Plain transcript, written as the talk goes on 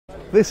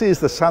This is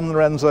the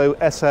Sanlorenzo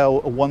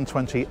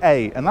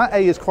SL120A, and that A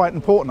is quite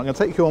important. I'm going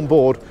to take you on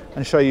board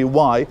and show you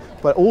why,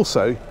 but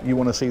also you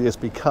want to see this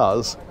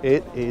because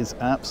it is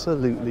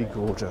absolutely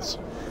gorgeous.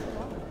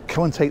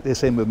 Come and take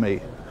this in with me.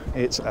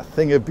 It's a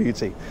thing of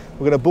beauty.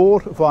 We're going to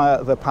board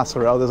via the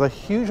passerelle. There's a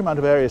huge amount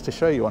of areas to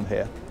show you on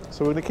here,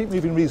 so we're going to keep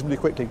moving reasonably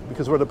quickly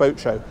because we're at a boat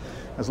show.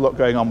 There's a lot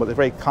going on, but they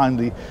very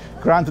kindly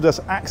granted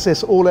us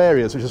access all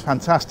areas, which is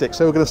fantastic.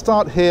 So we're going to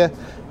start here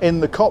in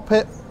the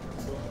cockpit,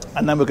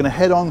 and then we're going to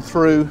head on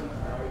through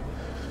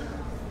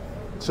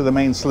to the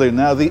main saloon.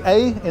 Now, the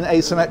A in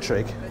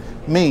asymmetric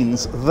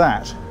means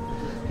that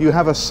you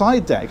have a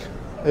side deck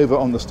over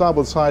on the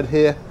starboard side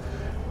here,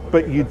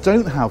 but you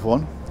don't have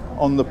one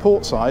on the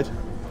port side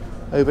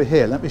over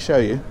here. Let me show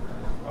you.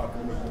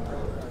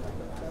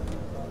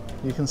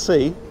 You can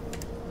see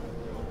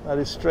that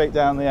is straight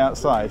down the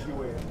outside.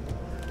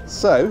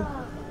 So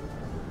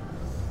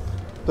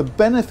the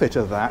benefit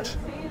of that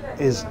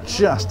is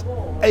just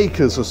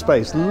acres of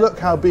space. Look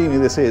how beamy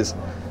this is.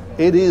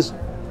 It is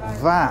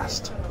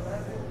vast,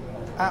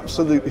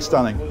 absolutely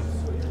stunning.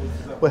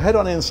 We'll head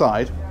on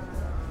inside.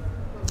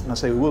 I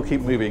say we will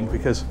keep moving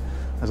because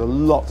there's a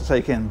lot to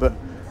take in, but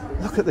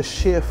look at the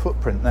sheer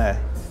footprint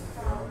there.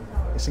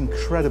 It's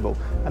incredible.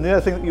 And the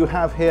other thing that you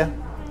have here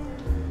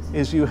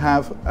is you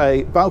have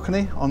a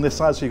balcony on this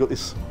side, so you've got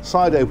these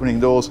side opening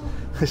doors.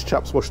 This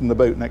chap's washing the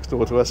boat next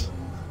door to us.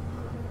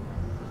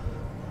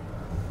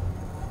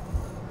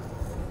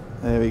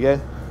 There we go.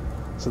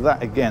 So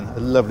that, again, a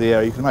lovely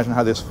area. You can imagine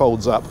how this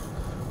folds up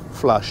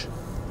flush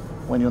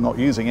when you're not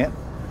using it.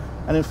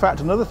 And in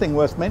fact, another thing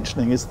worth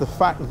mentioning is the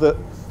fact that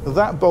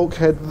that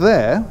bulkhead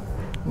there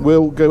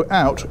will go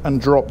out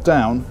and drop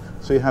down,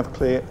 so you have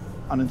clear,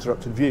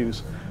 uninterrupted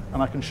views.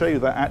 And I can show you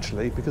that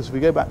actually, because if we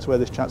go back to where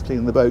this chap's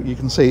cleaning the boat, you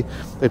can see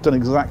they've done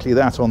exactly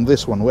that on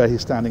this one, where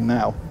he's standing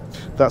now.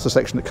 That's the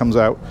section that comes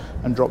out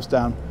and drops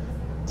down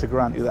to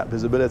grant you that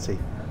visibility.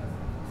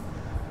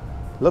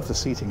 Love the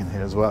seating in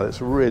here as well,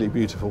 it's really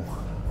beautiful.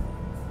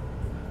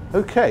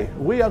 Okay,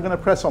 we are going to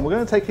press on. We're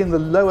going to take in the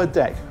lower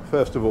deck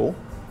first of all,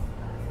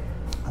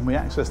 and we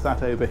access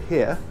that over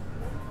here.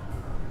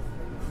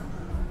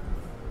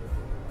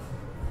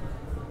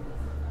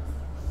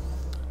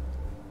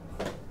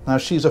 Now,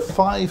 she's a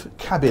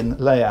 5-cabin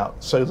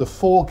layout, so the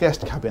 4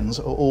 guest cabins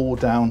are all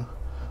down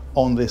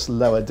on this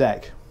lower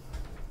deck.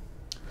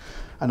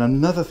 And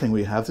another thing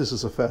we have, this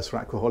is a first for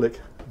Aquaholic,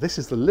 this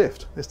is the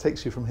lift. This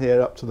takes you from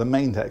here up to the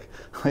main deck.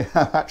 I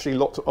have actually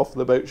locked it off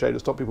the boat show to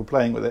stop people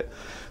playing with it,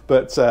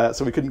 but so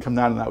we couldn't come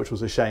down on that, which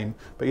was a shame.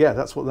 But yeah,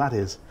 that's what that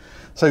is.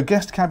 So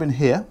guest cabin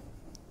here.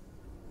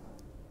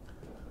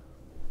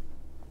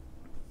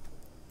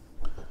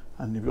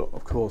 And you've got,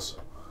 of course,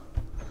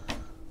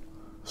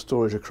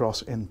 storage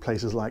across in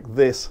places like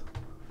this,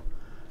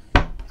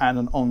 and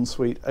an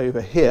ensuite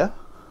over here.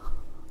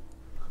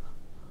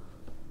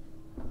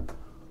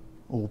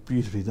 All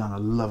beautifully done. I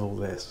love all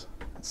this.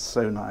 It's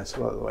so nice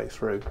right the way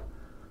through.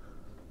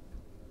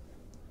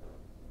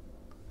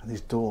 And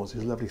these doors,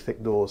 these lovely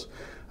thick doors.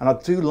 And I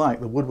do like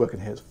the woodwork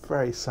in here. It's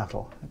very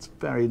subtle. It's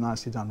very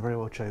nicely done, very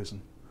well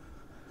chosen.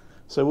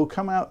 So we'll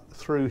come out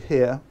through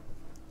here.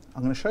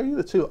 I'm going to show you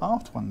the 2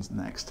 aft ones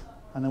next,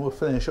 and then we'll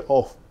finish it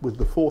off with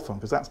the 4th one,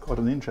 because that's quite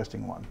an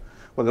interesting one.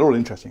 Well, they're all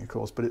interesting, of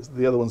course, but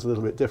the other one's a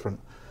little bit different.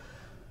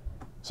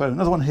 So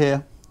another one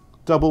here,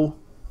 double,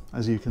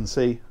 as you can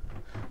see.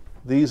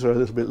 These are a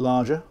little bit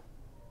larger,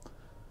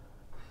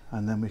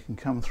 and then we can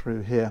come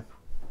through here.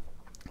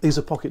 These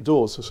are pocket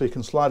doors, so you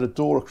can slide a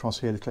door across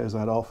here to close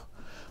that off,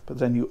 but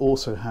then you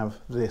also have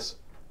this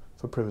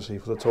for privacy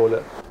for the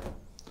toilet,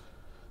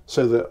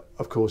 so that,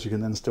 of course, you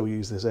can then still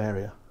use this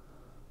area.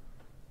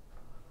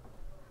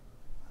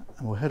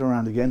 And we'll head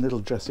around again, little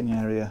dressing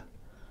area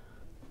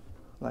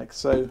like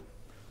so,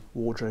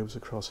 wardrobes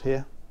across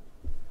here.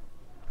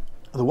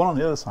 The one on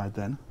the other side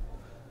then,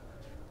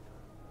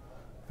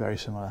 very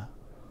similar.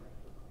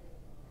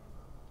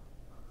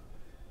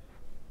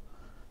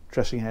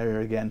 Dressing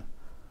area again,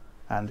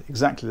 and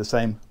exactly the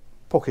same,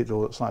 pocket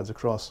door that slides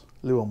across,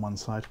 loo on one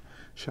side,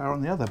 shower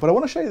on the other. But I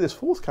want to show you this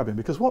 4th cabin,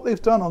 because what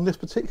they've done on this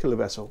particular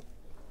vessel,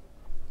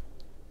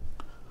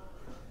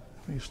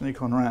 if you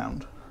sneak on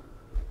round,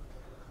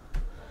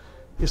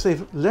 is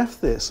they've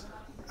left this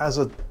as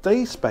a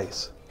day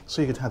space.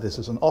 So you could have this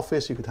as an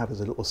office, you could have it as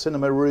a little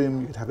cinema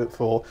room, you could have it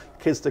for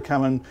kids to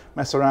come and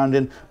mess around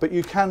in, but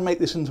you can make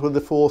this into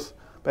the 4th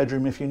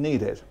bedroom if you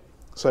need it.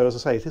 So as I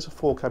say, it is a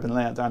 4-cabin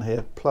layout down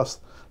here,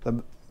 plus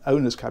the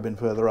owner's cabin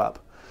further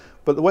up.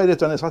 But the way they've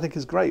done this, I think,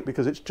 is great,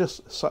 because it's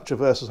just such a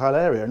versatile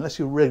area. Unless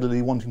you're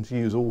regularly wanting to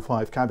use all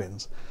 5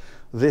 cabins,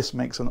 this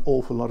makes an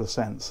awful lot of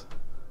sense.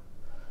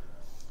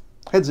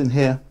 Heads in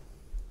here,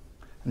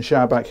 and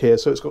shower back here,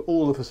 so it's got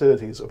all the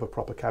facilities of a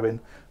proper cabin,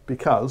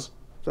 because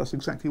that's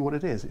exactly what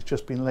it is. It's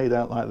just been laid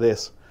out like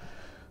this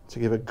to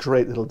give a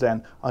great little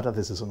den. I'd have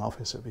this as an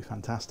office, it would be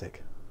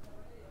fantastic.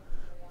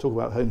 Talk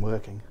about home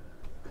working.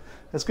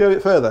 Let's go a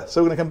bit further.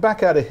 So we're going to come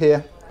back out of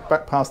here,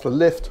 back past the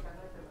lift,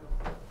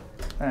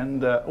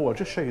 and I'll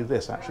just show you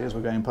this actually as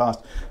we're going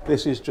past.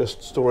 This is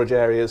just storage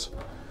areas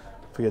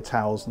for for your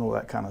towels and all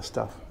that kind of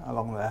stuff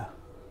along there.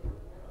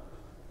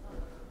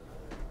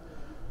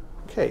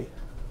 Okay,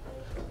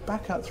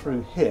 back out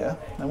through here.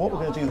 Now what we're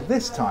going to do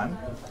this time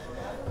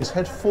is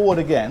head forward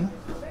again.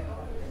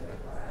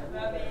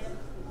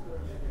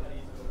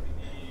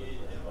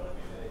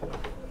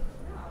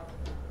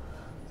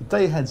 The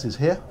day heads is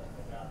here.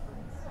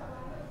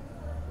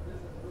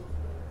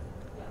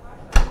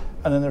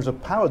 And then there's a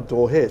powered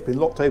door here. It's been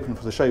locked open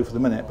for the show for the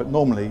minute, but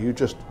normally you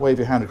just wave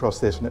your hand across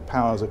this and it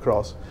powers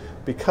across,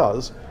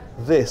 because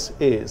this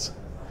is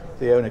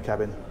the owner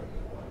cabin.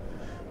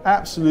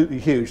 Absolutely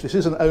huge. This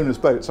is an owner's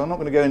boat, so I'm not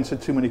going to go into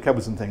too many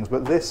cupboards and things,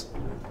 but this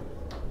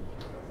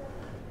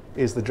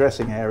is the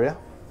dressing area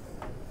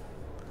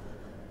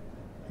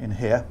in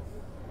here.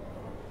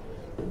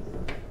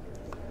 You've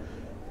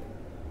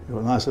got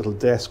a nice little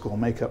desk or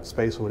makeup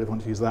space or whatever you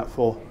want to use that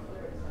for.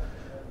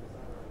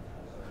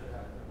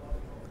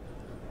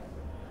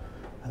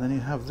 And then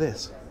you have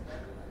this.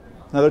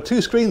 Now there are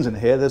two screens in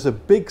here. There's a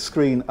big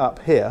screen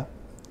up here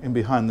in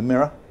behind the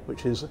mirror,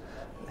 which is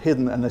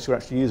hidden unless you're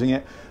actually using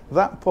it.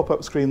 That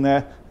pop-up screen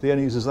there, the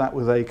owner uses that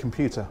with a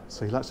computer,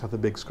 so he likes to have the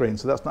big screen.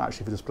 So that's not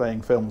actually for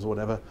displaying films or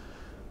whatever.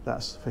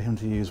 That's for him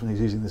to use when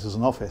he's using this as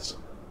an office.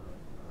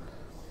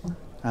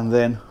 And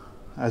then,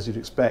 as you'd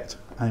expect,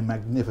 a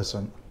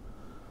magnificent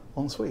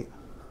ensuite.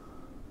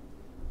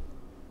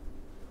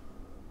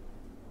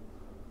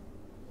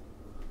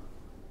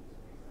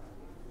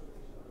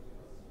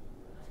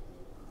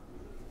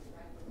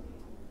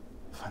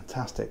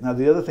 Fantastic. Now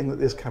the other thing that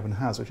this cabin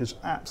has, which is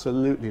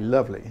absolutely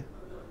lovely,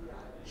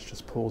 let's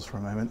just pause for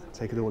a moment,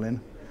 take it all in.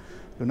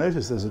 You'll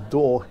notice there's a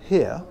door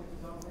here.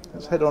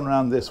 Let's head on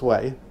around this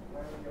way.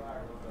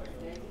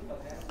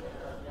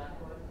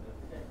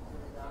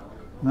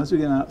 And as we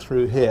get out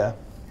through here,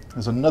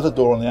 there's another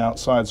door on the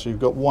outside, so you've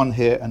got one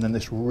here and then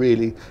this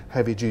really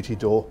heavy duty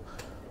door,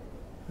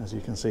 as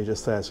you can see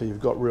just there. So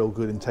you've got real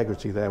good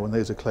integrity there when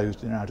those are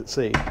closed and you're out at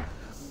sea.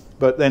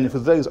 But then if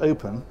with those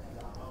open,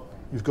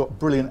 you've got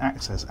brilliant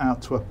access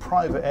out to a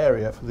private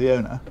area for the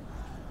owner,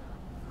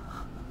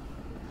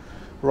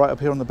 right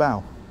up here on the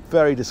bow.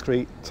 Very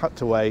discreet,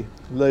 tucked away,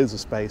 loads of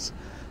space.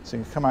 So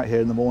you can come out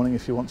here in the morning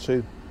if you want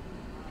to.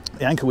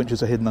 The anchor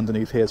winches are hidden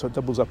underneath here, so it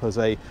doubles up as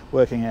a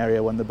working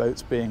area when the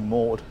boat's being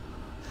moored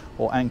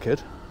or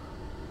anchored.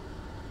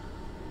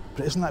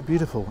 But isn't that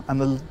beautiful? And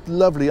the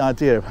lovely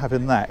idea of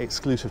having that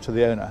exclusive to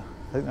the owner,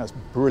 I think that's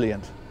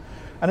brilliant.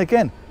 And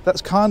again,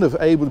 that's kind of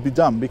able to be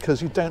done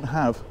because you don't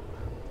have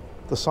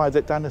the side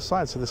deck down this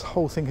side, so this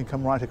whole thing can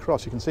come right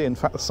across. You can see, in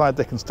fact, the side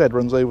deck instead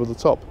runs over the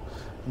top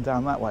and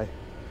down that way.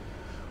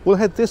 We'll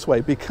head this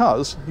way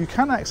because you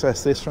can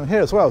access this from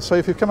here as well. So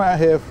if you come out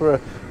here for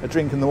a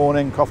drink in the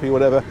morning, coffee,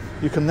 whatever,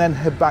 you can then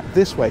head back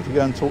this way to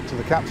go and talk to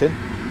the captain.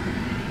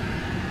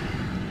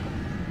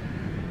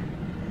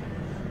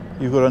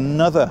 You've got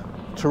another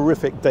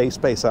terrific day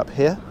space up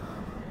here.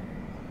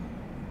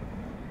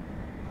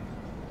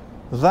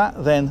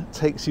 That then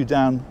takes you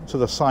down to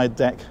the side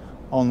deck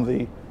on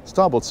the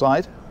starboard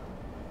side.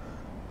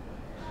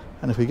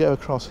 And if we go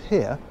across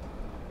here,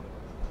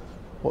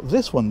 what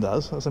this one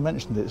does, as I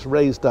mentioned, it's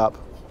raised up,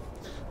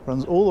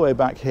 runs all the way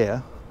back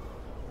here,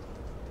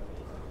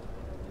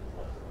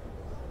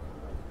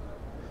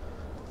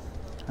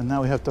 and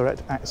now we have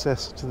direct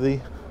access to the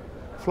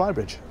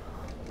Flybridge.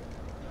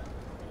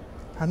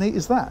 How neat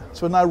is that?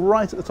 So we're now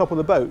right at the top of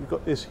the boat. We've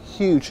got this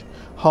huge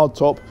hard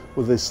top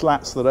with these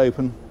slats that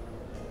open,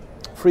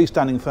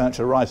 freestanding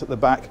furniture right at the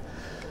back.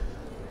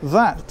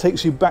 That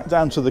takes you back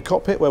down to the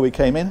cockpit where we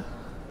came in.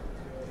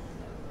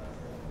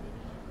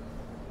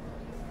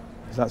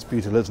 That's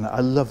beautiful, isn't it? I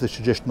love this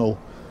traditional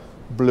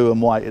blue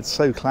and white. It's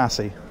so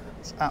classy.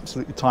 It's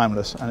absolutely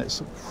timeless, and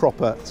it's a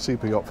proper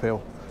super yacht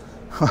feel.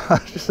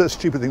 Just a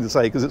stupid thing to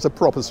say because it's a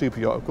proper super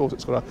yacht. Of course,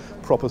 it's got a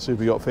proper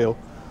super yacht feel.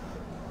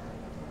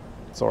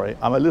 Sorry,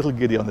 I'm a little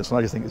giddy on this one.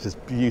 I just think it's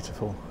just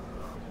beautiful.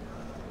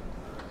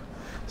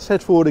 Let's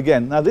head forward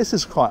again. Now, this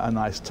is quite a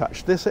nice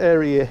touch. This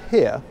area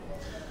here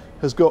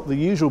has got the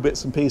usual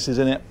bits and pieces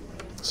in it.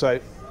 So,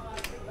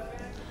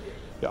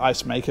 your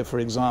ice maker, for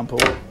example.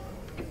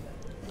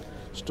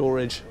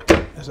 Storage,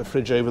 there's a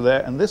fridge over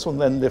there, and this one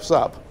then lifts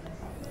up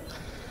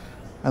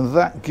and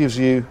that gives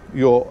you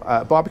your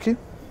barbecue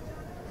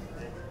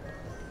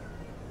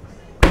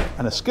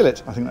and a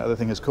skillet, I think that other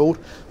thing is called.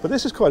 But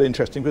this is quite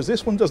interesting because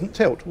this one doesn't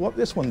tilt. What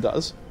this one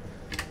does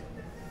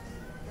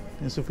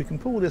is, if we can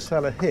pull this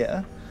fella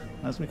here,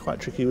 that's going to be quite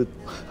tricky with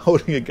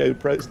holding a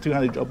GoPro, it's a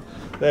two-handed job.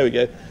 There we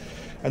go.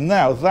 And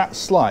now that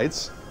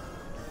slides,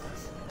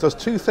 does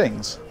two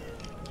things.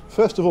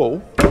 First of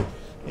all,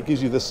 it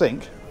gives you the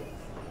sink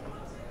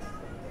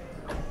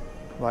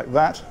like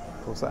that.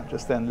 Of course, that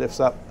just then lifts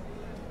up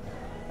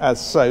as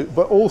so,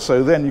 but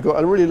also then you've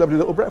got a really lovely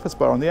little breakfast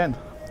bar on the end.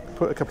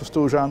 Put a couple of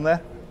stools around there.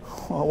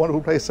 What a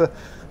wonderful place to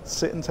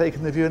sit and take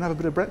in the view and have a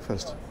bit of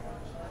breakfast.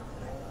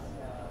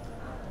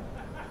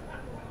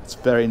 It's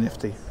very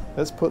nifty.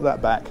 Let's put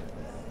that back.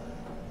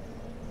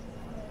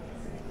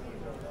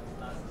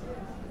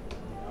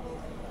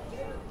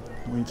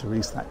 We need to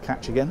release that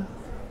catch again.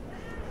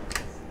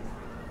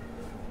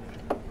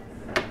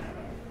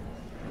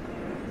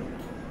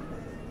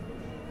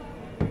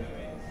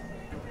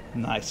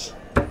 Nice.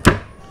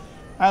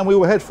 And we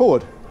will head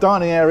forward.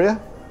 Dining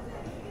area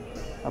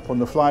up on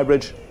the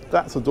Flybridge.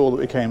 That's the door that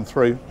we came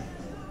through.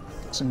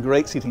 Some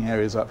great seating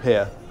areas up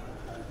here.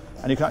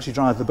 And you can actually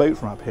drive the boat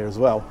from up here as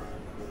well.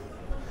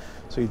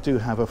 So you do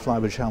have a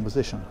Flybridge helm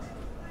position.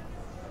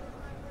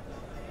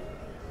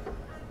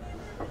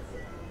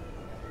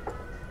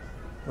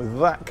 With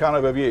that kind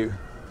of a view.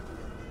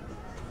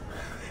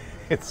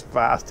 It's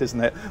vast, isn't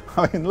it?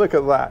 I mean, look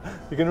at that.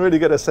 You can really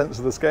get a sense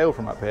of the scale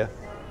from up here.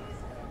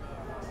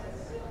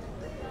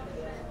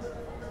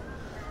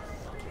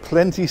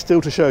 Plenty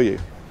still to show you.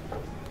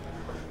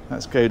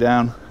 Let's go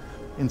down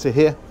into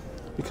here,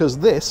 because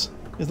this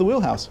is the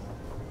wheelhouse.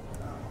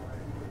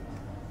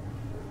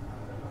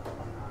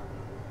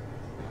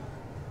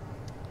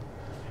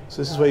 So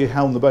this is where you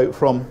helm the boat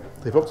from.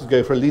 They've opted to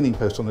go for a leaning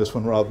post on this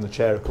one rather than a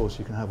chair. Of course,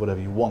 you can have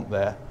whatever you want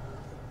there.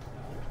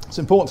 It's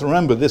important to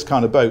remember this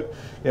kind of boat,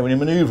 when you're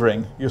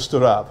manoeuvring, you're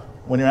stood up.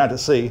 When you're out at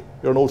sea,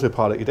 you're on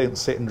autopilot. You don't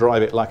sit and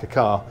drive it like a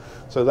car.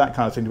 So that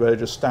kind of thing, to be able to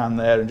just stand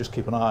there and just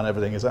keep an eye on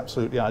everything, is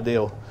absolutely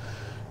ideal.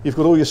 You've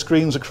got all your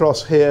screens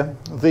across here.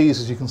 These,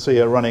 as you can see,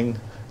 are running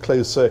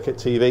closed circuit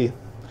TV.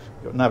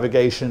 You've got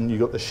navigation, you've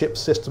got the ship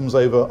systems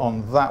over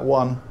on that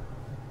one.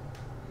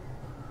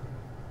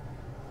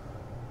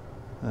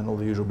 And all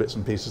the usual bits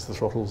and pieces, the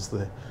throttles,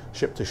 the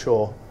ship to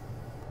shore,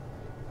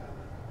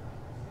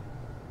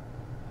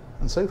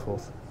 and so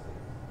forth.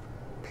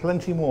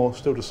 Plenty more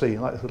still to see,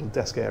 like this little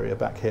desk area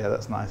back here,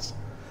 that's nice.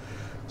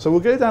 So we'll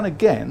go down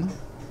again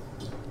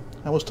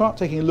and we'll start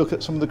taking a look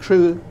at some of the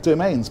crew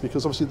domains,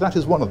 because obviously that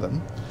is one of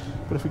them.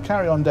 But if we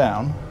carry on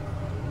down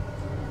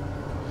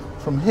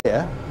from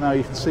here, now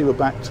you can see we're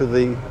back to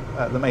the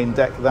main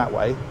deck that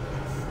way.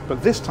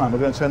 But this time we're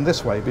going to turn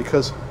this way,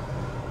 because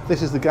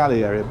this is the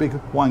galley area, big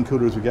wine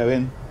cooler as we go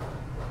in.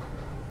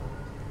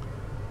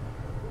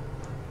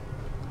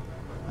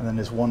 And then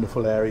this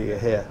wonderful area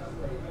here.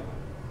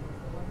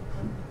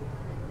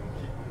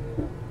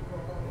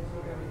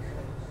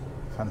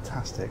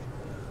 Fantastic.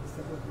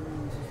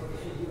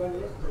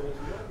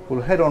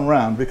 We'll head on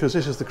round, because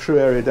this is the crew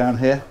area down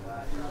here.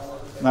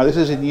 Now this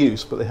is in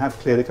use, but they have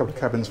cleared a couple of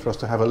cabins for us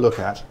to have a look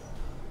at.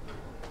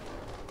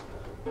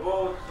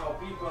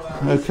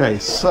 Okay,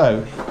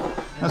 so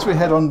as we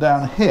head on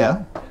down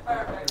here,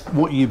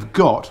 what you've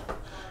got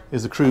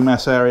is the crew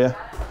mess area.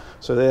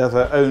 So they have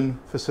their own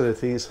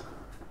facilities,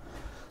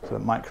 so a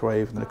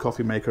microwave and a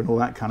coffee maker and all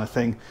that kind of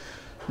thing.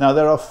 Now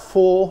there are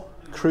 4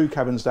 crew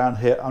cabins down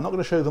here. I'm not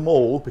going to show them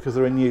all because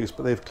they're in use,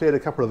 but they've cleared a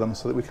couple of them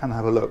so that we can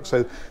have a look.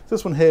 So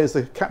this one here is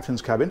the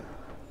captain's cabin.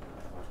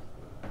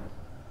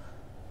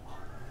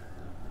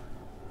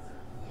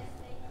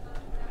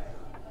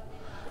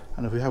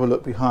 And if we have a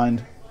look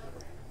behind,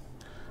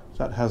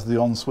 that has the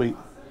ensuite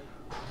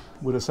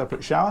with a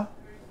separate shower.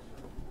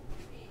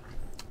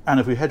 And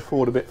if we head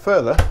forward a bit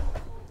further,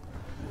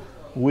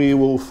 we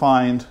will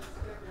find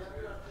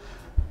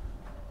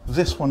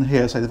this one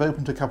here. So they've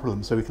opened a couple of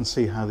them so we can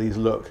see how these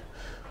look.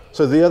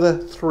 So the other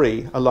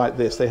 3 are like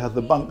this. They have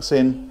the bunks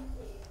in.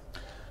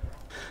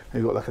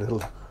 You've got like a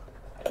little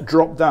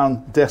drop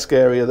down desk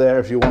area there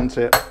if you want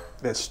it.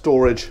 There's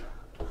storage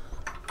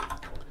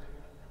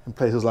in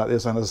places like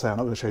this. And as I say, I'm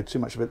not going to show you too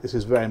much of it. This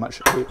is very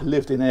much a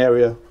lived in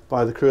area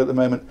by the crew at the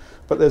moment.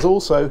 But there's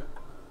also,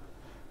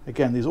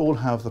 again, these all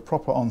have the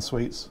proper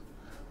en-suites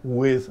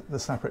with the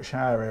separate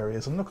shower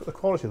areas. And look at the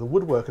quality. The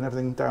woodwork and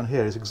everything down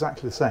here is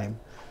exactly the same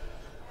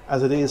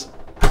as it is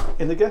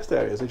in the guest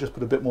areas. They just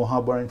put a bit more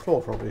hard-wearing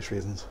floor for obvious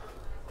reasons.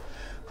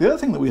 The other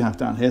thing that we have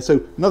down here,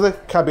 so another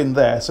cabin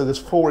there, so there's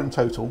 4 in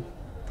total,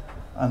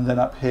 and then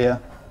up here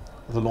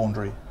the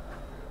laundry.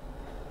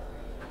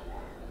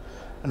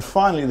 And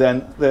finally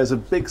then there's a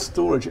big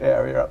storage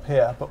area up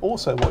here, but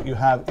also what you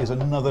have is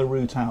another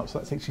route out, so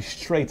that takes you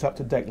straight up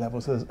to deck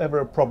level. So if there's ever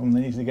a problem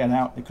they need to get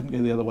out, they couldn't go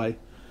the other way,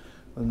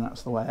 then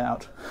that's the way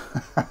out.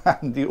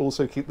 And you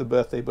also keep the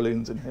birthday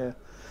balloons in here.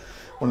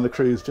 One of the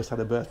crews just had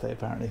a birthday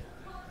apparently.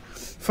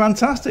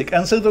 Fantastic.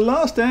 And so the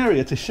last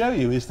area to show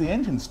you is the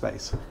engine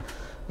space.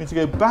 We need to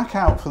go back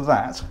out for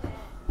that.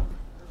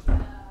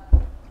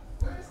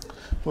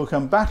 We'll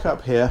come back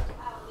up here.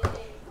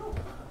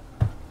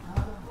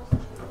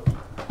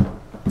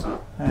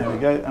 There we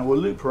go, and we'll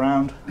loop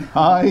around.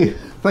 Hi,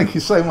 thank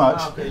you so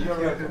much. Okay, you're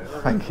welcome.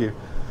 Thank you.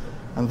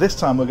 And this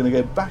time we're going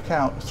to go back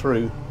out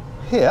through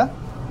here.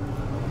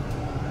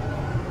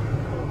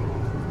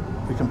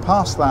 We can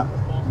pass that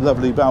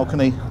lovely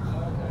balcony.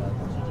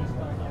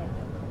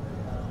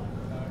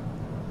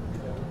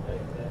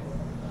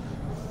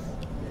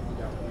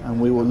 And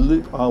we will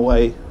loop our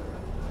way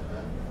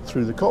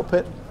through the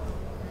cockpit.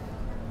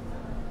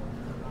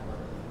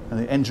 And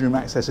the engine room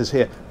access is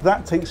here.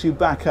 That takes you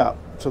back up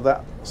to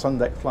that sun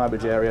deck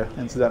flybridge area,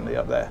 incidentally,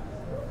 up there.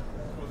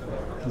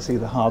 You can see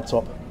the hard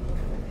top.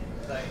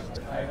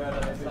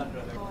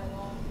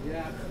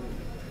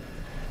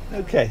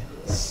 Okay,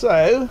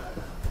 so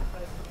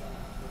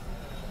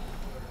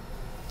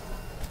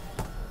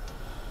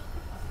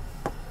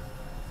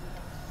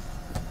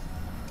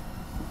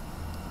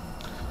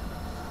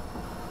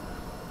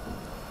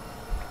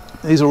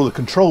these are all the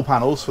control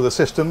panels for the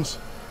systems.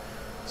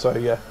 So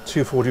your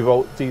 240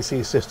 volt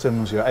DC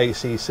systems, your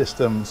AC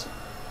systems,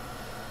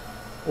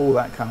 all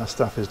that kind of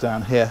stuff is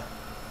down here.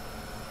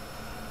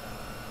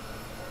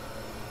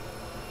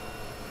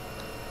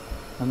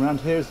 And around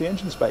here is the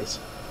engine space.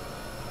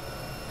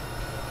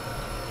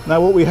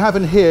 Now what we have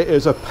in here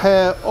is a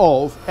pair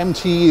of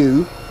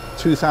MTU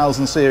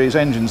 2000 series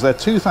engines. They're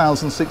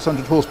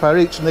 2,600 horsepower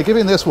each, and they're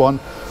giving this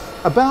one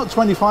about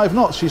 25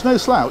 knots. She's no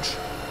slouch,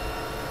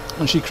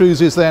 and she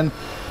cruises then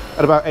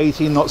at about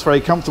 18 knots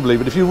very comfortably.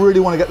 But if you really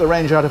want to get the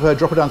range out of her,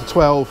 drop it down to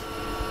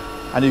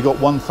 12 and you've got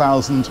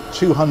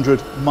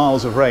 1,200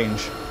 miles of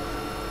range.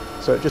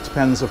 So it just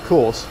depends, of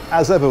course,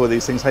 as ever with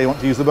these things, how you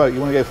want to use the boat. You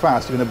want to go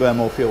fast, you're going to burn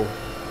more fuel.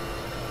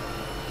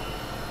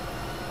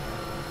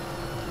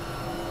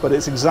 But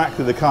it's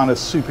exactly the kind of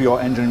super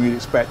yacht engine you'd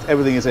expect.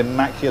 Everything is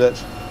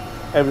immaculate,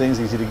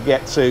 everything's easy to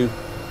get to.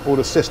 All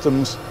the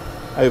systems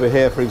over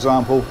here, for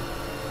example.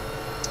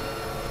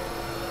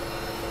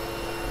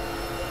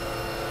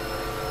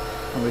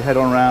 And we head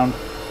on around.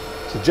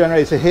 It's a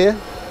generator here,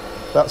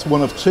 that's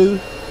one of two.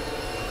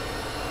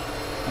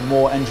 And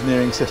more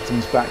engineering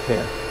systems back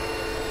here.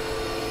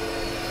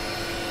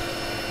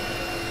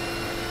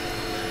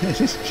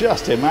 This is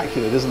just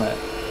immaculate, isn't it?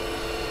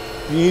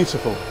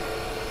 Beautiful.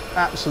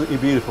 Absolutely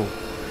beautiful.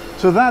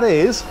 So that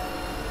is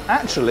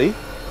actually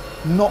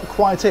not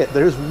quite it.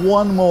 There is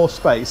one more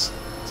space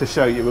to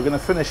show you. We're going to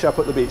finish up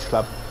at the beach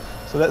club.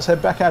 So let's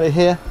head back out of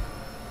here.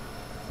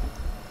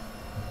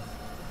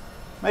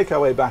 Make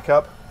our way back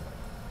up.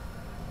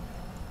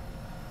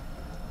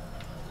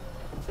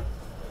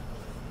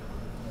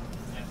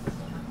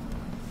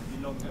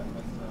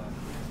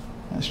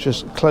 Let's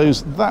just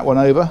close that one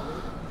over.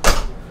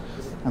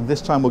 And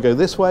this time we'll go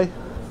this way.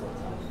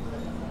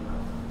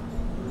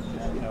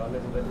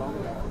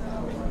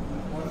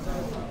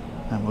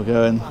 And we'll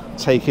go and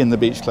take in the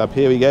beach club.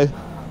 Here we go.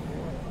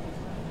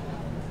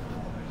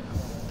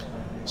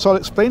 So I'll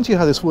explain to you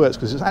how this works,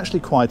 because it's actually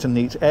quite a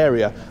neat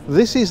area.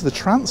 This is the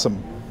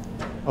transom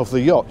of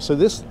the yacht. So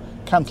this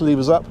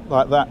cantilevers up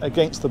like that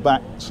against the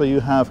back, so you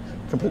have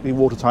completely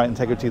watertight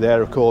integrity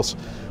there, of course,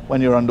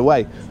 when you're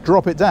underway.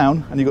 Drop it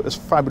down and you've got this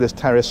fabulous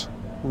terrace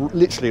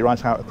literally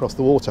right out across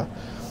the water.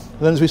 And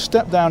then as we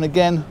step down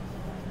again,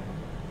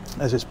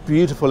 there's this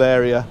beautiful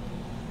area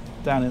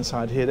down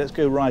inside here. Let's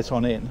go right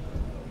on in.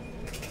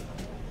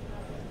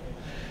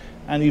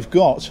 And you've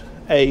got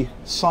a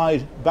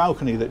side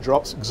balcony that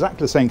drops, exactly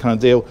the same kind of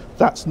deal.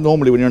 That's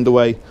normally when you're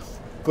underway,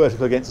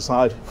 vertical against the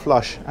side,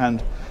 flush,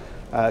 and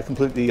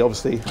completely,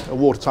 obviously, a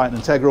watertight and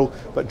integral.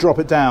 But drop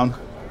it down,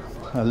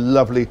 a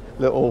lovely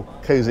little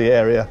cozy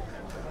area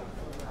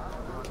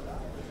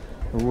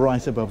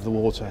right above the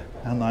water.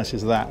 How nice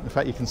is that? In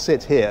fact, you can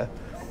sit here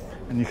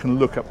and you can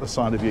look up the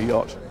side of your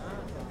yacht.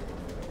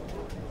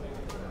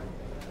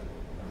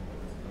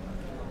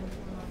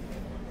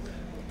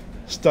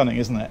 Stunning,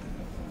 isn't it?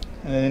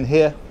 And then in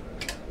here,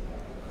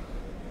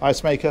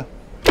 ice maker,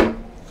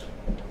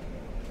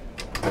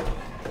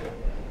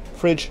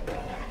 fridge,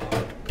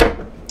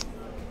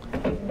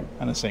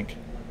 and a sink.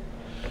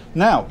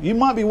 Now, you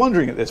might be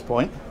wondering at this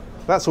point,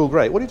 that's all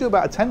great, what do you do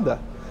about a tender?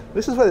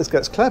 This is where this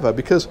gets clever,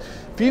 because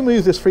if you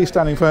move this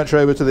freestanding furniture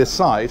over to this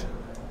side,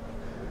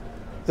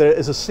 there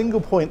is a single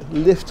point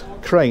lift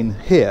crane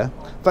here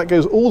that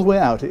goes all the way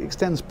out. It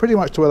extends pretty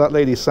much to where that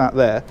lady sat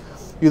there.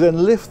 You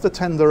then lift the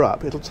tender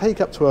up. It'll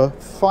take up to a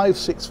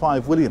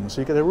 565 Williams,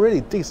 so you get a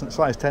really decent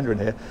sized tender in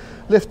here.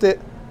 Lift it,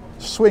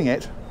 swing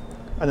it,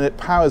 and then it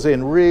powers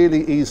in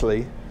really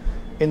easily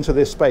into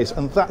this space,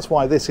 and that's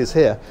why this is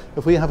here.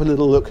 If we have a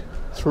little look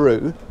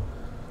through,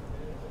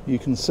 you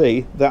can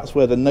see that's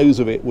where the nose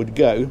of it would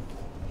go,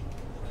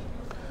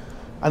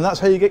 and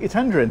that's how you get your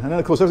tender in. And then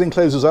of course everything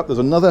closes up. There's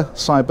another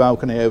side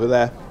balcony over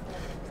there.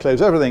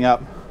 Close everything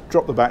up,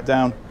 drop the back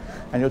down,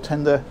 and your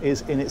tender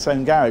is in its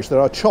own garage. There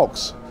are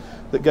chocks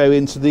that go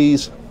into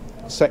these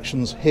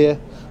sections here,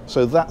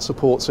 so that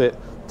supports it.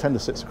 Tender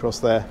sits across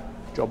there,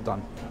 job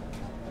done.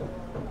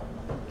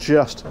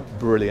 Just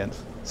brilliant,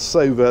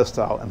 so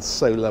versatile and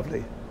so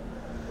lovely.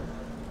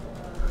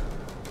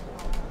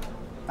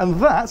 And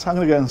that, I'm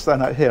going to go and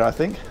stand out here, I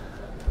think,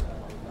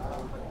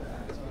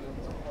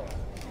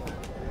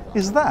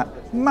 is that.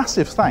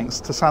 Massive thanks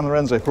to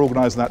Sanlorenzo for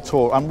organising that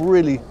tour. I'm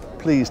really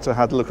pleased to have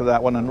had a look at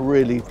that one and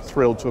really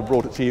thrilled to have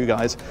brought it to you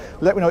guys.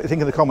 Let me know what you think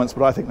in the comments,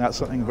 but I think that's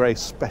something very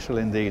special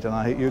indeed, and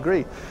I hope you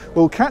agree.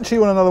 We'll catch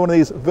you on another one of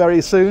these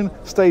very soon.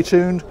 Stay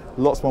tuned,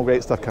 lots more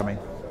great stuff coming.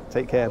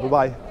 Take care,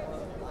 bye-bye.